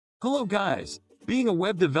Hello guys! Being a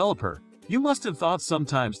web developer, you must have thought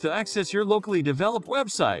sometimes to access your locally developed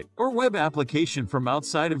website or web application from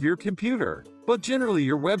outside of your computer. But generally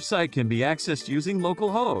your website can be accessed using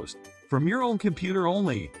localhost, from your own computer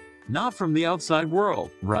only, not from the outside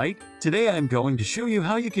world, right? Today I'm going to show you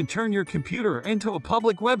how you can turn your computer into a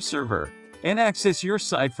public web server and access your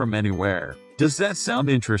site from anywhere. Does that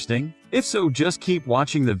sound interesting? If so, just keep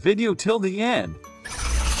watching the video till the end.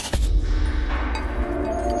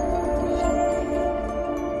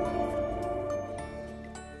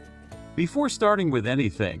 Before starting with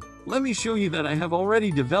anything, let me show you that I have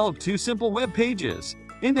already developed two simple web pages,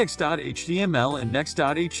 index.html and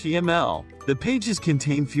next.html. The pages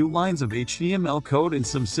contain few lines of HTML code and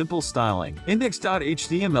some simple styling.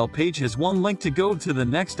 Index.html page has one link to go to the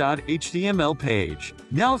next.html page.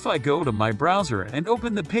 Now if I go to my browser and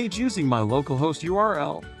open the page using my localhost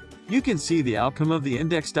URL, you can see the outcome of the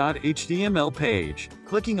index.html page.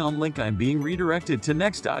 Clicking on link, I'm being redirected to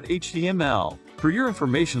next.html. For your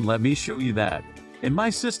information, let me show you that in my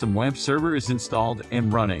system web server is installed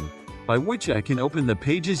and running, by which I can open the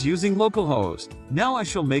pages using localhost. Now I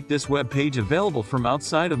shall make this web page available from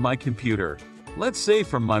outside of my computer. Let's say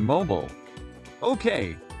from my mobile.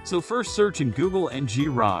 Okay, so first search in Google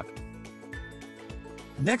NGROK.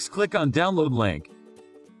 Next click on download link.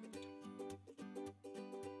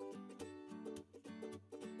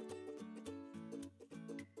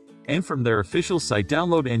 And from their official site,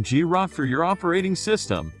 download NGROK for your operating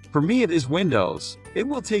system. For me it is Windows. It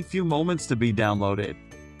will take few moments to be downloaded.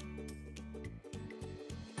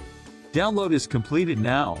 Download is completed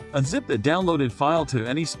now. Unzip the downloaded file to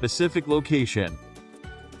any specific location.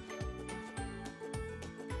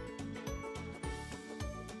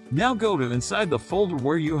 Now go to inside the folder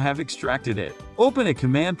where you have extracted it. Open a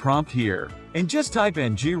command prompt here, and just type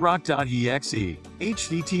ngrok.exe,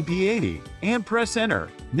 http://80, and press enter.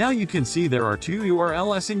 Now you can see there are two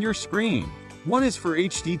URLs in your screen. One is for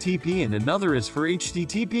HTTP and another is for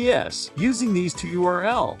HTTPS. Using these two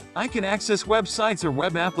URL, I can access websites or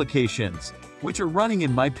web applications, which are running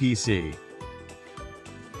in my PC.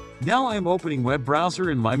 Now I am opening web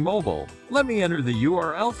browser in my mobile. Let me enter the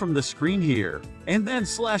URL from the screen here, and then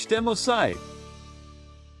 /demo site.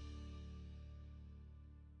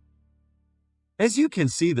 As you can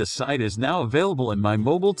see, the site is now available in my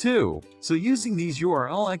mobile too. So using these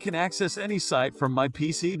URL, I can access any site from my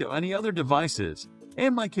PC to any other devices,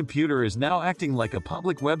 and my computer is now acting like a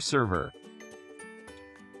public web server.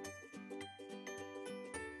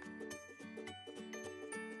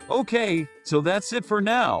 Okay, so that's it for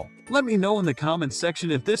now. Let me know in the comments section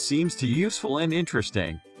if this seems to you useful and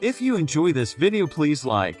interesting. If you enjoy this video, please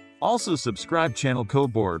like. Also subscribe channel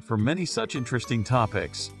Codeboard for many such interesting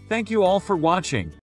topics. Thank you all for watching.